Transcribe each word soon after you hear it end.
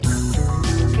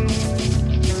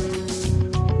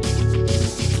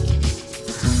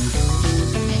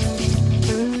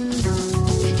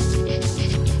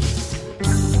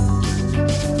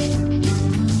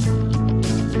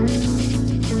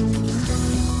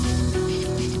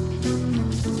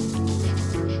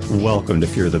Welcome to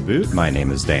Fear the Boot. My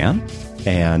name is Dan,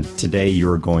 and today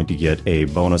you're going to get a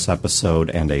bonus episode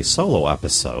and a solo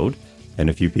episode. And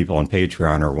if you people on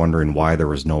Patreon are wondering why there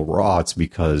was no Raw, it's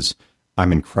because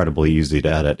I'm incredibly easy to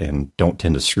edit and don't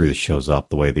tend to screw the shows up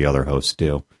the way the other hosts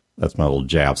do. That's my little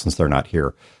jab since they're not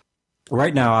here.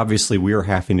 Right now, obviously, we are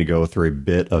having to go through a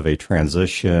bit of a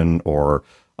transition or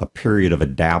a period of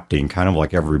adapting, kind of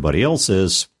like everybody else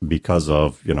is, because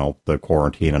of, the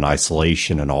quarantine and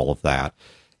isolation and all of that.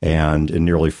 And in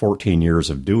nearly 14 years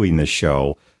of doing this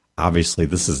show, obviously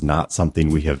this is not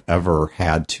something we have ever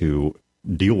had to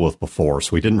deal with before,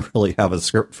 so we didn't really have a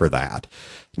script for that.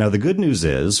 Now, the good news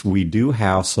is we do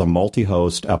have some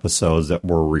multi-host episodes that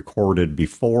were recorded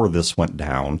before this went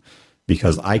down,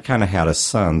 because I kind of had a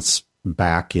sense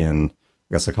back in,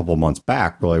 I guess, a couple of months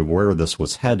back, really, where this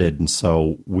was headed. And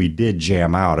so we did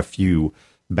jam out a few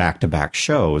back-to-back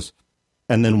shows.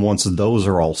 And then once those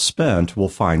are all spent, we'll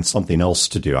find something else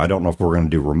to do. I don't know if we're going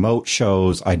to do remote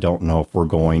shows. I don't know if we're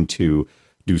going to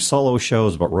do solo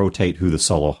shows, but rotate who the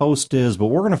solo host is. But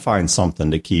we're going to find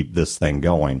something to keep this thing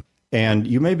going. And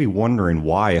you may be wondering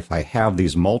why, if I have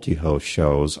these multi-host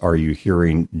shows, are you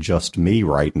hearing just me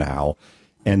right now?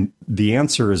 And the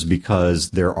answer is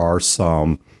because there are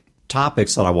some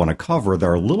topics that I want to cover that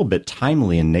are a little bit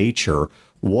timely in nature.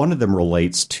 One of them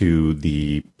relates to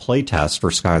the playtest for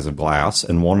Skies of Glass,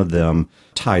 and one of them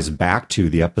ties back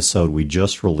to the episode we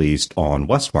just released on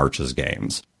Westmarch's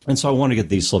games. And so I want to get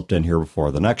these slipped in here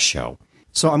before the next show.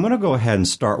 So I'm going to go ahead and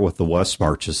start with the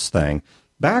Westmarch's thing.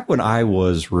 Back when I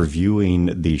was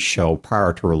reviewing the show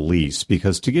prior to release,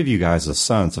 because to give you guys a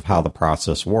sense of how the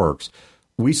process works,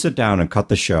 we sit down and cut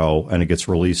the show, and it gets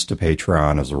released to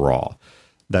Patreon as a Raw.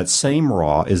 That same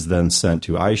Raw is then sent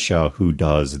to Aisha, who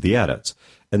does the edits.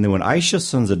 And then when Aisha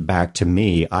sends it back to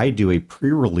me, I do a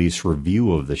pre-release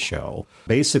review of the show,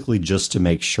 basically just to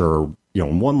make sure,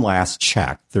 one last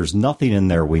check. There's nothing in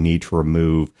there we need to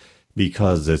remove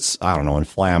because it's,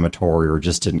 inflammatory or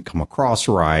just didn't come across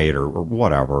right or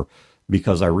whatever.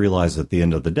 Because I realize at the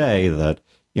end of the day that,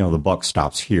 the buck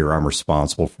stops here. I'm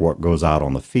responsible for what goes out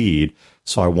on the feed.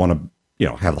 So I want to,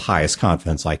 have the highest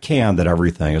confidence I can that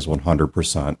everything is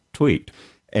 100% tweaked.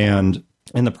 And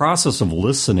in the process of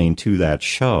listening to that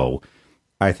show,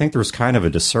 I think there's kind of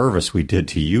a disservice we did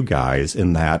to you guys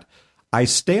in that I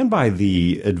stand by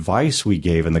the advice we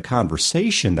gave and the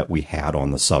conversation that we had on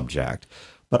the subject,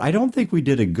 but I don't think we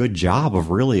did a good job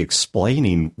of really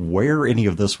explaining where any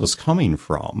of this was coming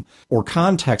from or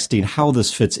contexting how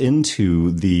this fits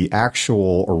into the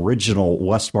actual original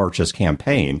Westmarch's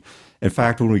campaign. In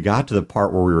fact, when we got to the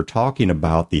part where we were talking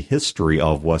about the history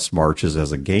of Westmarch's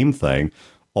as a game thing,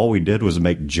 all we did was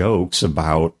make jokes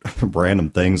about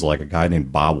random things like a guy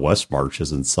named Bob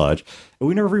Westmarch's and such. And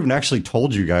we never even actually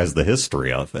told you guys the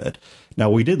history of it.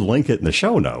 Now, we did link it in the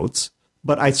show notes,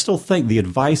 but I still think the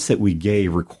advice that we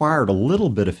gave required a little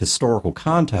bit of historical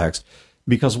context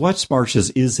because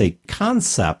Westmarch's is a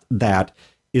concept that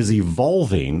is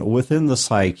evolving within the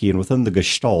psyche and within the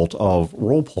gestalt of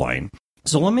role-playing.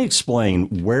 So let me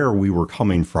explain where we were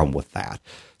coming from with that.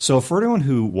 So for anyone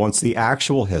who wants the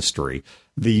actual history,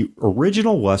 the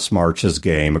original Westmarch's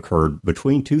game occurred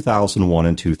between 2001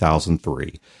 and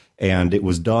 2003, and it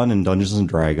was done in Dungeons &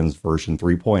 Dragons version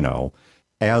 3.0.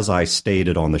 As I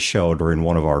stated on the show during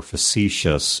one of our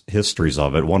facetious histories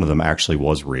of it, one of them actually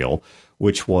was real,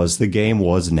 which was the game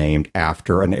was named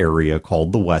after an area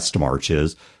called the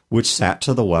Westmarches, which sat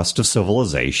to the west of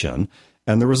civilization,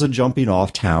 and there was a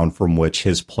jumping-off town from which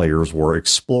his players were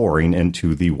exploring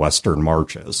into the Western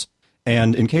Marches.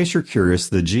 And in case you're curious,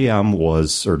 the GM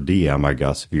was, or DM, I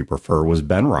guess, if you prefer, was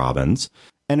Ben Robbins.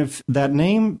 And if that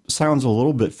name sounds a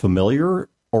little bit familiar,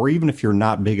 or even if you're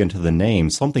not big into the name,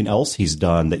 something else he's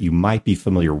done that you might be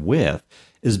familiar with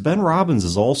is Ben Robbins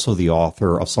is also the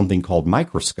author of something called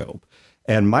Microscope.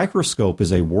 And Microscope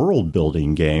is a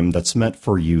world-building game that's meant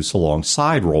for use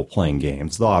alongside role-playing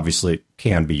games, though obviously it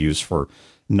can be used for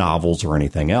novels or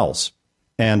anything else.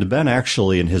 And Ben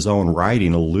actually, in his own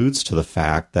writing, alludes to the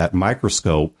fact that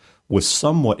Microscope was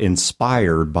somewhat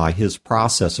inspired by his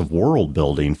process of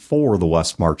world-building for the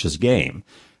Westmarch's game.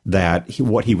 That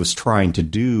what he was trying to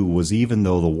do was, even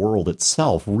though the world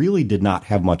itself really did not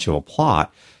have much of a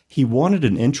plot, he wanted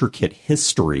an intricate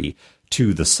history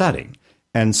to the setting.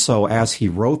 And so as he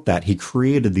wrote that, he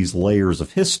created these layers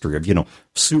of history of,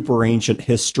 super ancient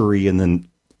history and then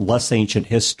less ancient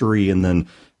history and then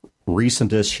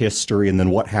recentish history and then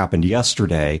what happened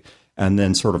yesterday, and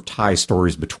then sort of tie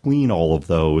stories between all of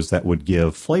those that would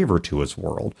give flavor to his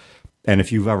world. And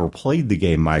if you've ever played the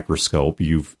game Microscope,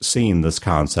 you've seen this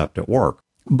concept at work.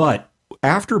 But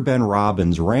after Ben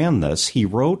Robbins ran this, he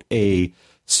wrote a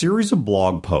series of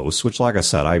blog posts, which, like I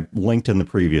said, I linked in the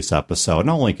previous episode, and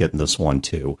I'll link it in this one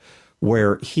too,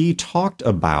 where he talked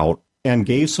about and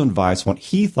gave some advice on what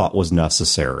he thought was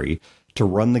necessary to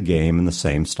run the game in the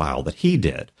same style that he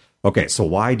did. Okay, so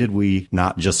why did we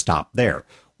not just stop there?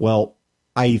 Well,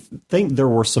 I think there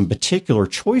were some particular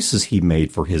choices he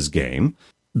made for his game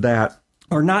that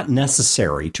are not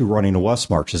necessary to running a West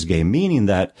Marches game, meaning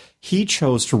that he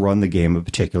chose to run the game a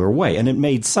particular way. And it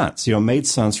made sense. It made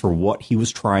sense for what he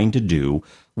was trying to do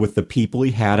with the people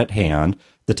he had at hand,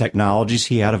 the technologies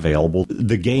he had available,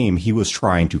 the game he was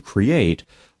trying to create.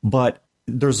 But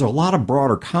there's a lot of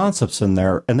broader concepts in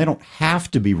there, and they don't have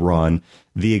to be run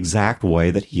the exact way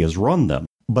that he has run them.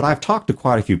 But I've talked to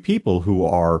quite a few people who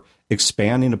are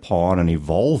expanding upon and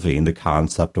evolving the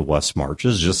concept of West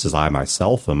Marches, just as I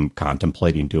myself am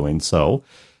contemplating doing so.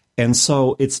 And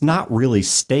so it's not really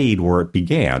stayed where it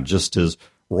began, just as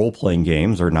role-playing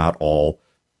games are not all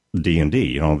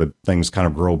D&D. The things kind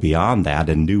of grow beyond that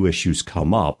and new issues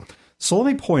come up. So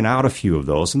let me point out a few of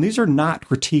those, and these are not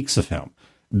critiques of him.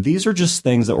 These are just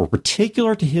things that were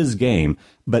particular to his game,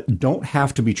 but don't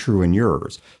have to be true in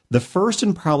yours. The first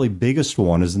and probably biggest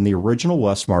one is in the original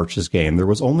West Marches game, there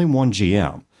was only one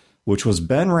GM, which was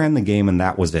Ben ran the game, and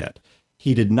that was it.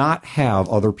 He did not have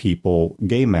other people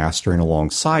game mastering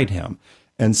alongside him.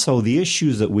 And so the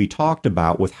issues that we talked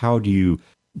about with how do you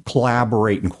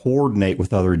collaborate and coordinate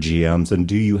with other GMs, and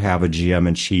do you have a GM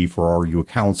in chief, or are you a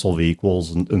council of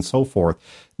equals, and so forth,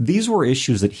 these were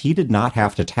issues that he did not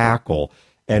have to tackle.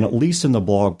 And at least in the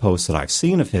blog posts that I've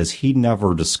seen of his, he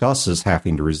never discusses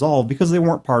having to resolve because they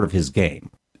weren't part of his game.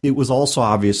 It was also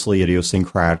obviously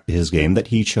idiosyncratic to his game that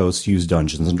he chose to use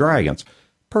Dungeons and Dragons.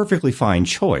 Perfectly fine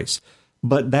choice.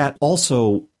 But that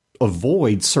also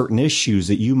avoids certain issues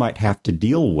that you might have to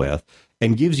deal with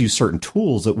and gives you certain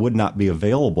tools that would not be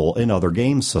available in other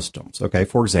game systems. Okay,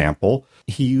 for example,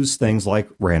 he used things like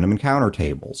random encounter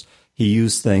tables. He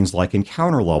used things like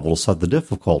encounter level to set the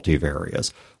difficulty of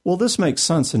areas. Well, this makes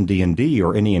sense in D&D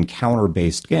or any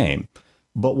encounter-based game.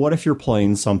 But what if you're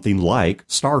playing something like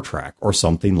Star Trek, or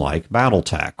something like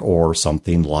BattleTech, or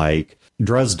something like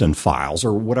Dresden Files,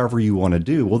 or whatever you want to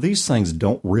do? Well, these things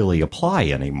don't really apply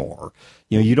anymore.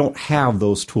 You don't have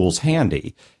those tools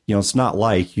handy. It's not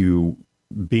like you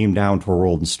beam down to a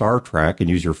world in Star Trek and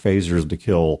use your phasers to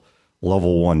kill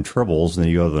level 1 tribbles, and then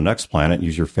you go to the next planet and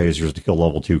use your phasers to kill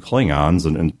level 2 Klingons,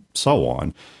 and so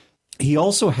on. He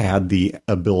also had the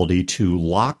ability to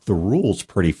lock the rules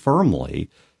pretty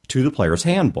firmly to the player's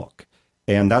handbook.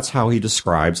 And that's how he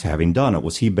describes having done it,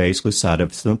 was he basically said, if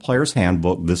it's in the player's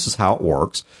handbook, this is how it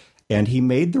works. And he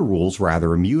made the rules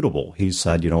rather immutable. He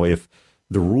said, if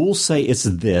the rules say it's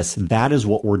this, that is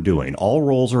what we're doing. All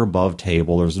rolls are above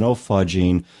table. There's no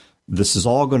fudging. This is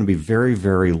all going to be very,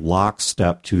 very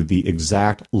lockstep to the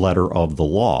exact letter of the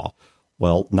law.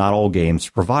 Well, not all games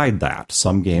provide that.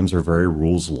 Some games are very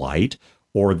rules light,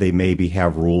 or they maybe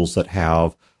have rules that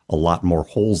have a lot more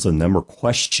holes in them, or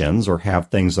questions, or have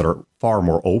things that are far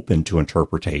more open to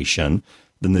interpretation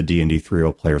than the D&D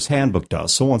 3.0 Player's Handbook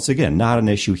does. So once again, not an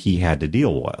issue he had to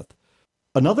deal with.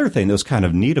 Another thing that was kind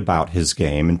of neat about his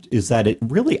game is that it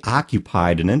really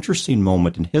occupied an interesting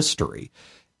moment in history,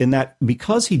 in that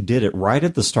because he did it right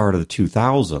at the start of the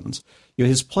 2000s,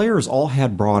 his players all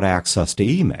had broad access to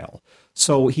email.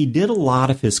 So he did a lot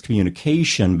of his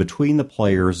communication between the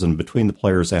players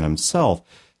and himself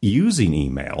using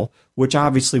email, which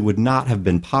obviously would not have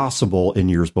been possible in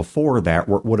years before that,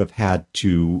 where it would have had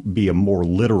to be a more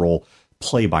literal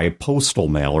play-by-postal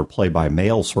mail or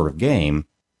play-by-mail sort of game.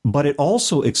 But it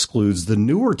also excludes the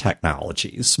newer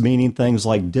technologies, meaning things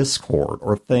like Discord,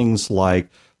 or things like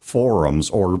forums,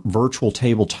 or virtual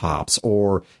tabletops,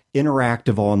 or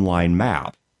interactive online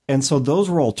map. And so those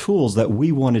were all tools that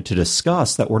we wanted to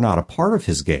discuss that were not a part of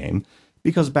his game,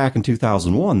 because back in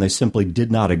 2001, they simply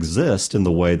did not exist in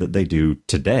the way that they do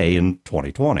today in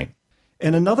 2020.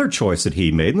 And another choice that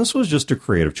he made, and this was just a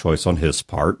creative choice on his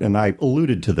part, and I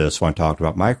alluded to this when I talked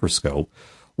about Microscope,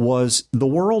 was the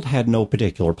world had no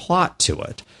particular plot to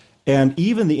it. And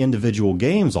even the individual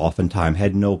games oftentimes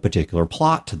had no particular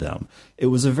plot to them. It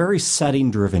was a very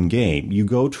setting-driven game. You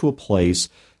go to a place,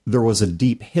 there was a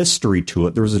deep history to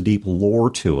it, there was a deep lore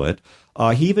to it.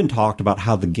 He even talked about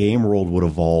how the game world would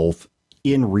evolve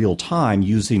in real time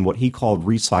using what he called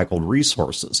recycled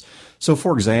resources. So,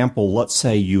 for example, let's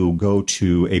say you go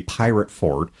to a pirate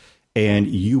fort and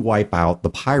you wipe out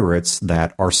the pirates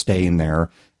that are staying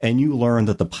there, and you learn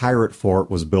that the pirate fort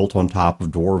was built on top of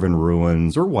dwarven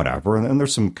ruins or whatever, and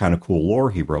there's some kind of cool lore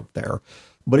he wrote there.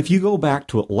 But if you go back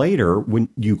to it later, when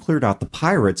you cleared out the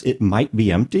pirates, it might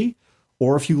be empty,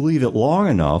 Or if you leave it long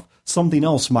enough, something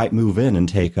else might move in and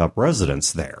take up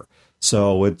residence there.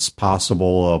 So it's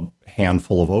possible a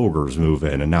handful of ogres move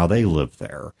in and now they live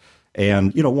there.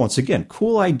 And, once again,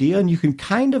 cool idea, and you can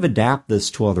kind of adapt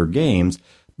this to other games,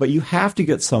 but you have to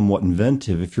get somewhat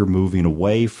inventive if you're moving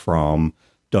away from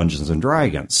Dungeons and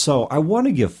Dragons. So I want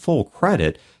to give full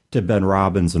credit to Ben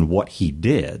Robbins and what he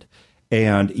did.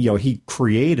 And, he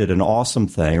created an awesome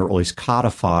thing, or at least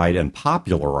codified and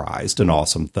popularized an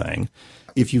awesome thing.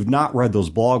 If you've not read those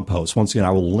blog posts, once again,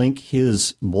 I will link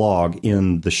his blog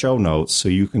in the show notes so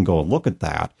you can go and look at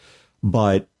that.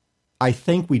 But I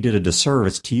think we did a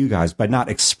disservice to you guys by not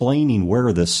explaining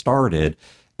where this started.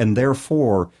 And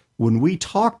therefore, when we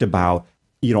talked about,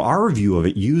 our view of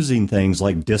it using things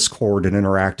like Discord and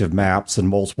interactive maps and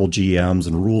multiple GMs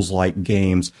and rules-like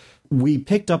games, we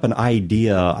picked up an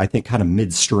idea, I think, kind of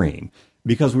midstream,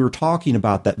 because we were talking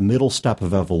about that middle step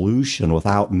of evolution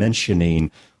without mentioning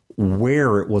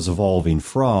where it was evolving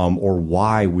from or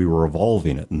why we were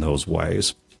evolving it in those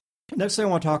ways. Next thing I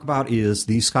want to talk about is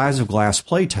the Skies of Glass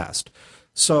playtest.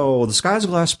 So the Skies of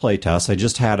Glass playtest, I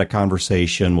just had a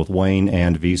conversation with Wayne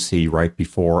and VC right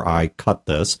before I cut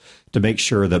this to make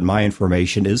sure that my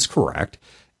information is correct.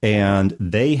 And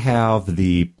they have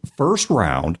the first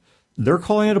round. They're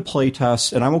calling it a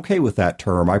playtest, and I'm okay with that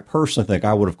term. I personally think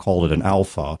I would have called it an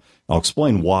alpha. I'll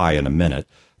explain why in a minute.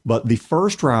 But the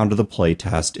first round of the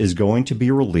playtest is going to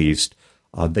be released.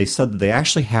 They said that they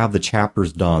actually have the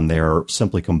chapters done. They're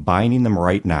simply combining them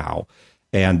right now,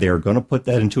 and they're going to put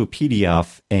that into a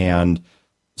PDF. And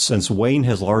since Wayne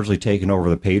has largely taken over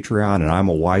the Patreon, and I'm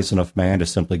a wise enough man to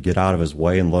simply get out of his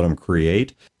way and let him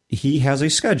create, he has a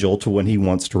schedule to when he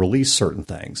wants to release certain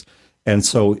things. And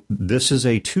so this is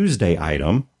a Tuesday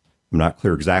item. I'm not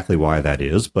clear exactly why that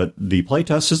is, but the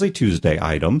playtest is a Tuesday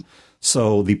item.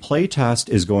 So the playtest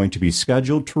is going to be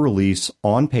scheduled to release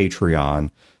on Patreon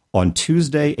on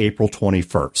Tuesday, April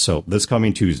 21st. So this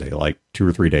coming Tuesday, like 2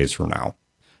 or 3 days from now.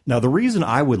 Now, the reason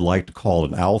I would like to call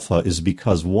it an alpha is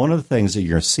because one of the things that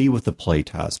you're going to see with the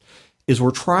playtest is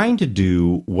we're trying to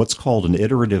do what's called an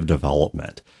iterative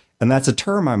development. And that's a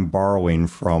term I'm borrowing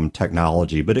from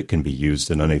technology, but it can be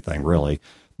used in anything, really.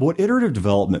 But what iterative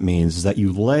development means is that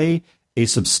you lay a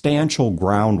substantial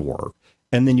groundwork,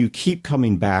 and then you keep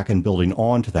coming back and building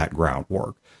onto that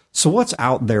groundwork. So what's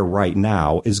out there right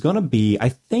now is going to be, I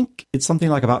think it's something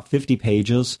like about 50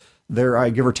 pages. There,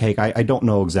 give or take. I don't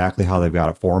know exactly how they've got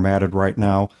it formatted right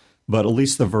now, but at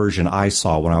least the version I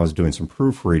saw when I was doing some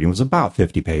proofreading was about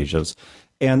 50 pages.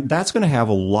 And that's going to have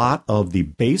a lot of the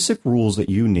basic rules that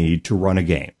you need to run a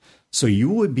game. So you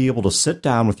would be able to sit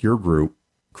down with your group,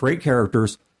 create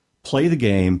characters, play the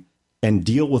game, and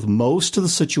deal with most of the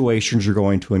situations you're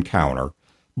going to encounter.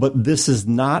 But this is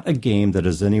not a game that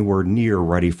is anywhere near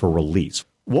ready for release.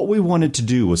 What we wanted to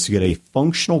do was to get a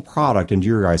functional product into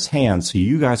your guys' hands so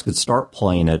you guys could start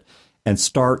playing it and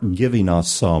start giving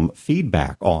us some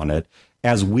feedback on it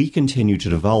as we continue to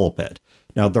develop it.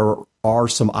 Now, there are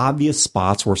some obvious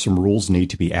spots where some rules need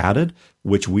to be added,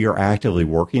 which we are actively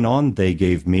working on. They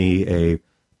gave me a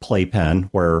playpen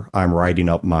where I'm writing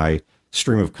up my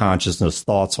stream of consciousness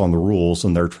thoughts on the rules,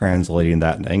 and they're translating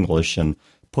that in English and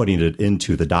putting it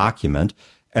into the document.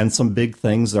 And some big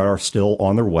things that are still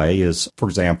on their way is, for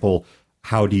example,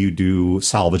 how do you do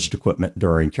salvaged equipment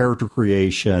during character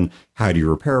creation? How do you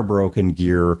repair broken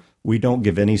gear? We don't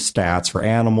give any stats for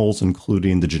animals,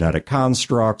 including the genetic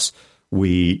constructs.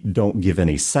 We don't give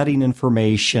any setting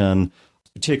information,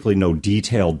 particularly no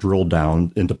detailed drill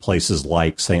down into places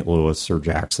like St. Louis or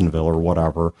Jacksonville or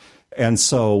whatever. And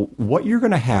so what you're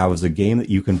going to have is a game that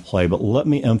you can play, but let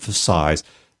me emphasize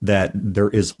that there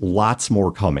is lots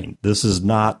more coming. This is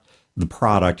not the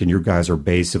product, and you guys are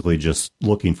basically just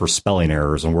looking for spelling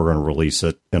errors, and we're going to release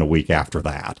it in a week after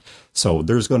that. So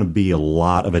there's going to be a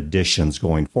lot of additions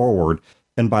going forward,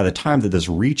 and by the time that this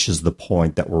reaches the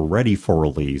point that we're ready for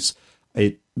release,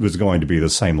 it was going to be the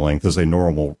same length as a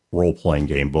normal role-playing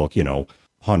game book,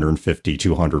 150,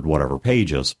 200, whatever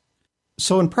pages.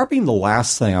 So in prepping the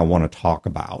last thing I want to talk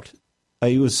about,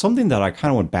 it was something that I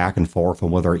kind of went back and forth on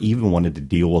whether I even wanted to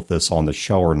deal with this on the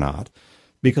show or not.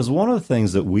 Because one of the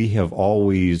things that we have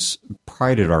always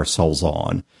prided ourselves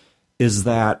on is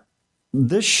that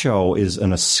this show is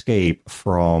an escape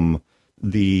from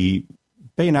the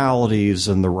banalities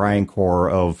and the rancor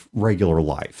of regular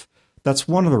life. That's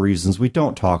one of the reasons we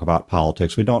don't talk about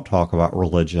politics. We don't talk about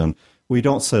religion. We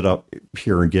don't sit up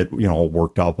here and get,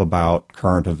 worked up about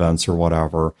current events or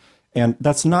whatever. And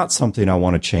that's not something I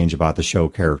want to change about the show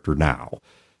character now.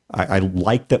 I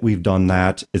like that we've done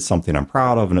that. It's something I'm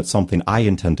proud of, and it's something I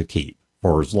intend to keep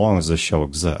for as long as this show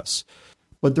exists.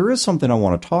 But there is something I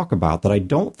want to talk about that I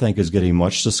don't think is getting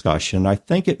much discussion. I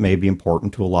think it may be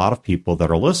important to a lot of people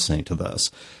that are listening to this.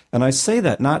 And I say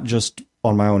that not just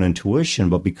on my own intuition,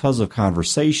 but because of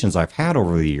conversations I've had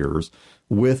over the years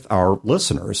with our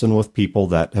listeners and with people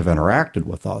that have interacted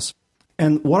with us.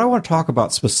 And what I want to talk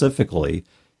about specifically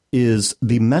is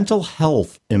the mental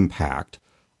health impact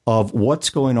of what's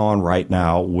going on right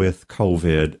now with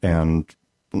COVID and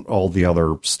all the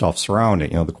other stuff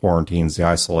surrounding, the quarantines, the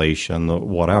isolation, the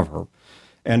whatever.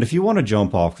 And if you want to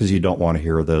jump off because you don't want to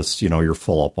hear this, you're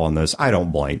full up on this, I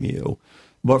don't blame you.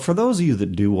 But for those of you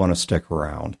that do want to stick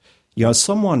around, as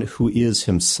someone who is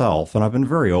himself, and I've been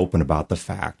very open about the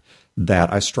fact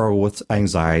that I struggle with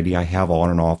anxiety, I have on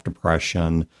and off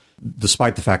depression,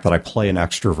 despite the fact that I play an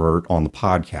extrovert on the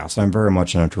podcast, I'm very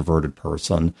much an introverted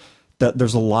person, that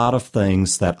there's a lot of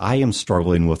things that I am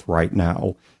struggling with right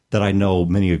now that I know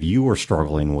many of you are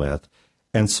struggling with.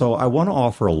 And so I want to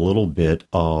offer a little bit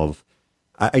of,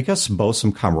 I guess, both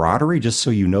some camaraderie, just so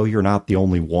you know you're not the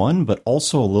only one, but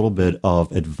also a little bit of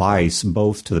advice,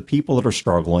 both to the people that are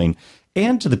struggling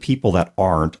and to the people that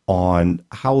aren't, on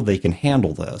how they can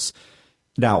handle this.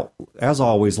 Now, as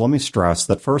always, let me stress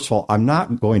that, first of all, I'm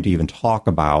not going to even talk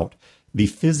about the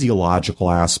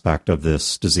physiological aspect of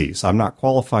this disease. I'm not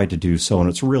qualified to do so, and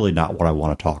it's really not what I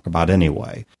want to talk about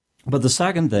anyway. But the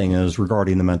second thing is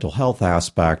regarding the mental health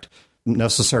aspect.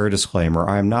 Necessary disclaimer,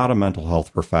 I am not a mental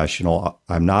health professional.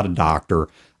 I'm not a doctor.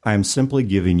 I am simply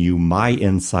giving you my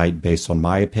insight based on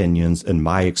my opinions and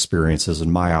my experiences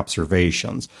and my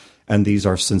observations. And these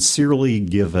are sincerely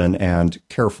given and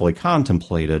carefully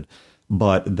contemplated,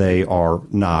 but they are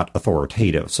not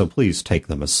authoritative. So please take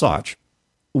them as such.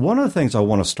 One of the things I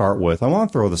want to start with, I want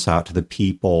to throw this out to the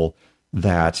people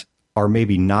that are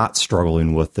maybe not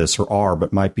struggling with this or are,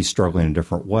 but might be struggling in a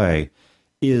different way,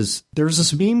 is there's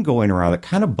this meme going around that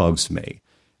kind of bugs me,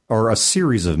 or a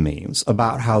series of memes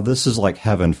about how this is like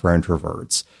heaven for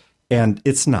introverts. And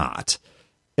it's not.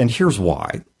 And here's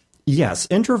why. Yes,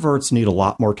 introverts need a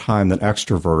lot more time than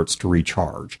extroverts to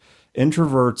recharge.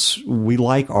 Introverts, we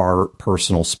like our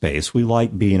personal space. We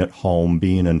like being at home,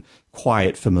 being in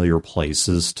quiet, familiar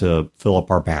places to fill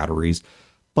up our batteries.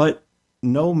 But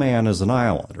no man is an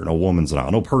island, or no woman's an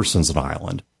island, no person's an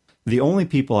island. The only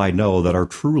people I know that are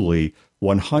truly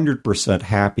 100%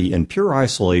 happy in pure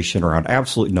isolation around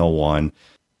absolutely no one,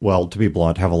 well, to be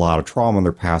blunt, have a lot of trauma in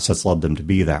their past that's led them to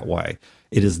be that way.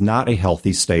 It is not a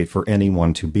healthy state for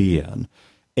anyone to be in.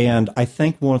 And I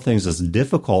think one of the things that's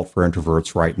difficult for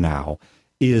introverts right now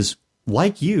is,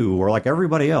 like you or like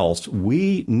everybody else,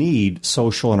 we need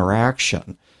social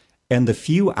interaction. And the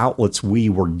few outlets we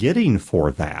were getting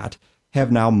for that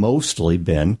have now mostly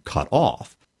been cut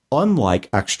off.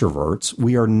 Unlike extroverts,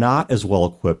 we are not as well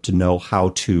equipped to know how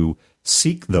to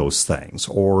seek those things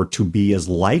or to be as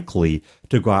likely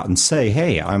to go out and say,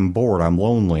 hey, I'm bored, I'm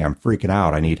lonely, I'm freaking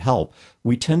out, I need help.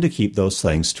 We tend to keep those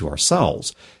things to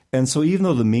ourselves. And so even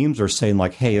though the memes are saying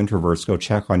like, hey, introverts, go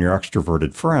check on your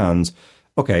extroverted friends,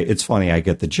 okay, it's funny, I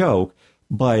get the joke,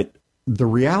 but the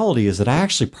reality is it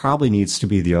actually probably needs to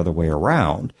be the other way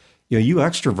around. You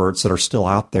extroverts that are still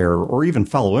out there, or even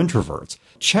fellow introverts,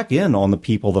 check in on the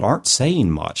people that aren't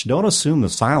saying much. Don't assume the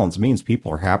silence means people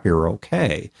are happy or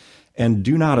okay. And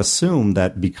do not assume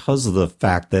that because of the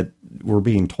fact that we're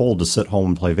being told to sit home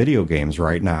and play video games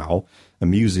right now,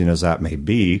 amusing as that may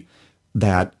be,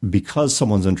 that because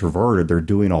someone's introverted, they're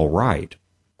doing all right.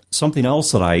 Something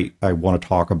else that I want to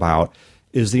talk about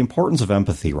is the importance of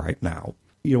empathy right now.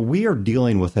 We are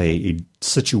dealing with a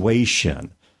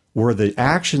situation where the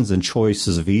actions and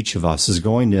choices of each of us is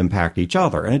going to impact each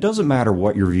other. And it doesn't matter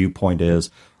what your viewpoint is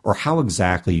or how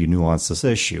exactly you nuance this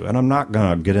issue. And I'm not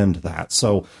going to get into that.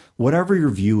 So whatever your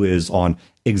view is on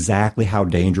exactly how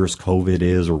dangerous COVID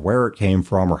is or where it came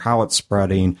from or how it's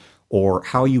spreading or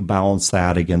how you balance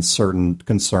that against certain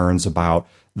concerns about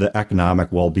the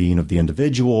economic well-being of the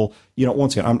individual,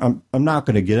 once again, I'm not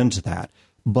going to get into that.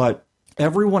 But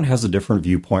everyone has a different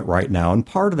viewpoint right now, and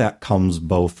part of that comes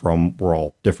both from we're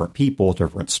all different people,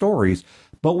 different stories,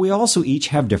 but we also each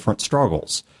have different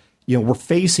struggles. We're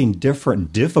facing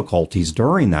different difficulties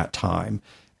during that time.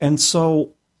 And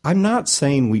so I'm not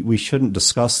saying we shouldn't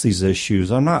discuss these issues.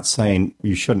 I'm not saying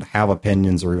you shouldn't have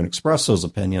opinions or even express those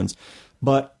opinions,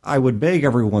 but I would beg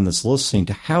everyone that's listening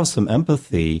to have some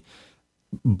empathy,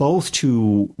 both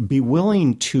to be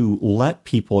willing to let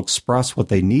people express what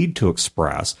they need to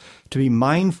express, to be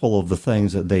mindful of the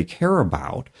things that they care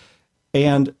about.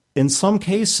 And in some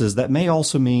cases, that may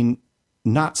also mean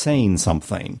not saying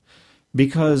something.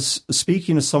 Because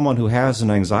speaking to someone who has an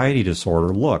anxiety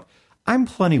disorder, look, I'm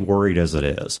plenty worried as it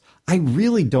is. I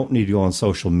really don't need to go on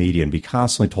social media and be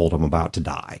constantly told I'm about to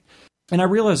die. And I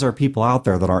realize there are people out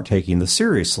there that aren't taking this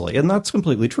seriously, and that's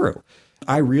completely true.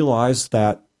 I realize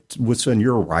that within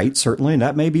your right, certainly, and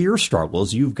that may be your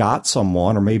struggles. You've got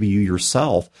someone, or maybe you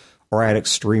yourself, are at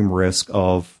extreme risk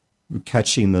of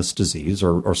catching this disease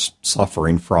or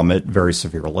suffering from it very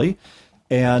severely.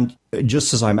 And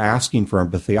just as I'm asking for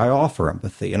empathy, I offer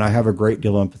empathy, and I have a great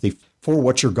deal of empathy for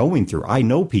what you're going through. I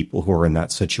know people who are in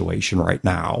that situation right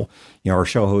now. You know, our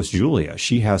show host, Julia,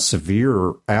 she has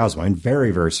severe asthma and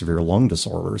very, very severe lung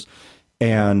disorders.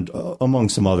 And among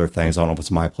some other things, I don't know if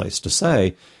it's my place to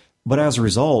say, but as a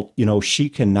result, you know, she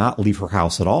cannot leave her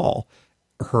house at all.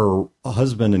 Her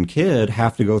husband and kid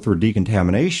have to go through a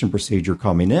decontamination procedure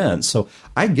coming in. So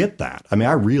I get that. I mean,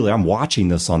 I'm watching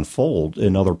this unfold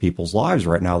in other people's lives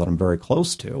right now that I'm very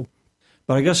close to.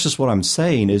 But I guess just what I'm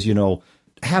saying is, you know,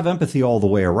 have empathy all the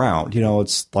way around. You know,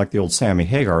 it's like the old Sammy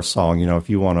Hagar song, you know, if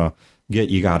you want to get,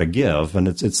 you got to give. And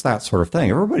it's that sort of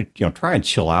thing. Everybody, you know, try and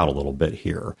chill out a little bit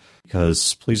here,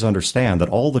 because please understand that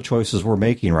all the choices we're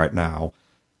making right now,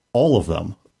 all of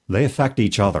them, they affect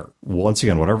each other. Once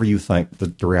again, whatever you think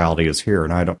the reality is here.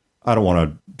 And I don't want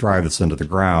to drive this into the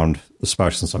ground,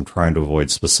 especially since I'm trying to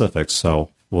avoid specifics. So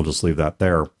we'll just leave that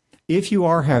there. If you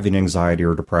are having anxiety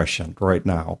or depression right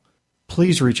now,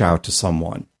 please reach out to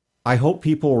someone. I hope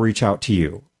people will reach out to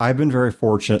you. I've been very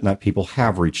fortunate in that people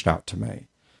have reached out to me,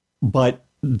 but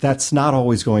that's not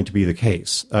always going to be the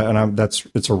case.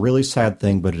 It's a really sad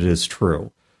thing, but it is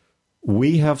true.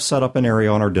 We have set up an area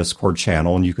on our Discord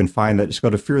channel, and you can find that. Just go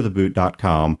to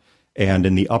feartheboot.com, and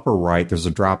in the upper right, there's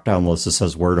a drop-down list that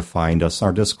says where to find us.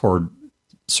 Our Discord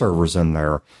server's in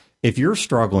there. If you're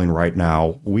struggling right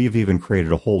now, we've even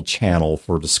created a whole channel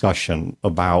for discussion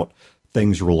about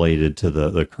things related to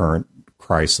the current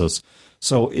crisis.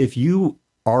 So if you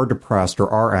are depressed or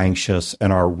are anxious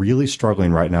and are really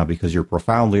struggling right now because you're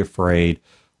profoundly afraid,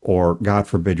 or God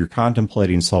forbid, you're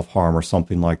contemplating self-harm or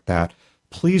something like that,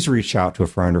 please reach out to a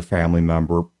friend or family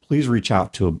member. Please reach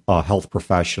out to a health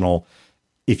professional.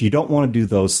 If you don't want to do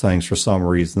those things for some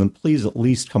reason, then please at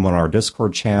least come on our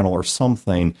Discord channel or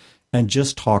something and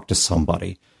just talk to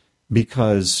somebody.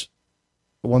 Because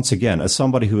once again, as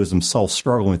somebody who is himself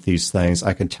struggling with these things,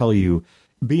 I can tell you,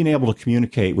 being able to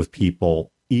communicate with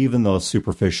people, even those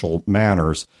superficial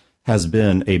manners, has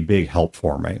been a big help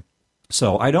for me.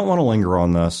 So I don't want to linger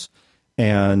on this.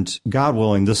 And God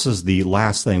willing, this is the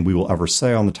last thing we will ever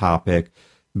say on the topic,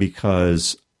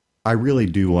 because I really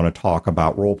do want to talk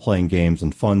about role-playing games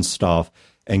and fun stuff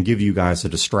and give you guys a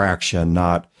distraction,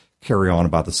 not carry on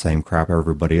about the same crap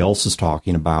everybody else is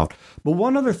talking about. But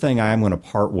one other thing I am going to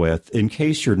part with, in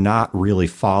case you're not really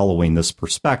following this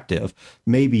perspective,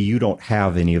 maybe you don't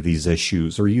have any of these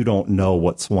issues or you don't know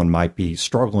what someone might be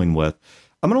struggling with,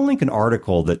 I'm going to link an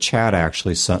article that Chad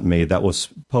actually sent me that was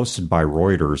posted by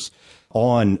Reuters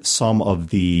on some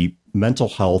of the mental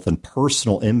health and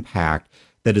personal impact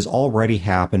that is already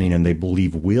happening and they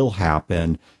believe will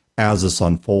happen as this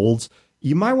unfolds.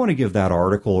 You might want to give that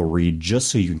article a read just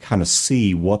so you can kind of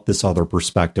see what this other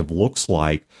perspective looks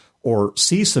like, or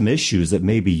see some issues that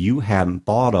maybe you hadn't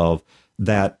thought of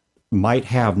that might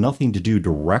have nothing to do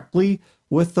directly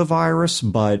with the virus,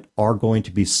 but are going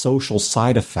to be social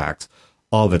side effects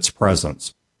of its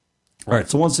presence. All right,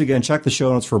 so once again, check the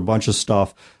show notes for a bunch of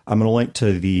stuff. I'm going to link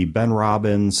to the Ben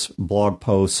Robbins blog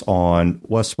posts on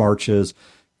West Marches.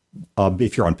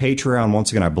 If you're on Patreon,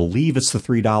 once again, I believe it's the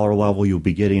 $3 level, you'll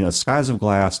be getting a Skies of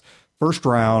Glass first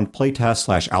round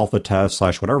playtest / alpha test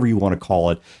 / whatever you want to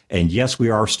call it. And yes, we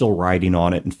are still writing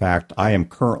on it. In fact, I am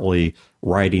currently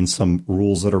writing some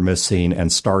rules that are missing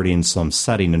and starting some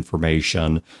setting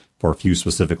information for a few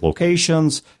specific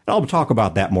locations. And I'll talk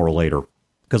about that more later,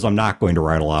 because I'm not going to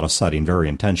write a lot of setting very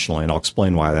intentionally, and I'll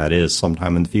explain why that is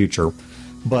sometime in the future.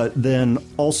 But then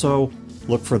also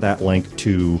look for that link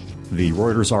to the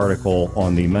Reuters article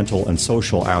on the mental and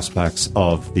social aspects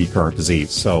of the current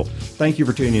disease. So thank you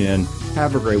for tuning in.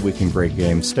 Have a great week and great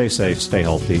game. Stay safe, stay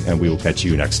healthy, and we will catch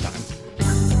you next time.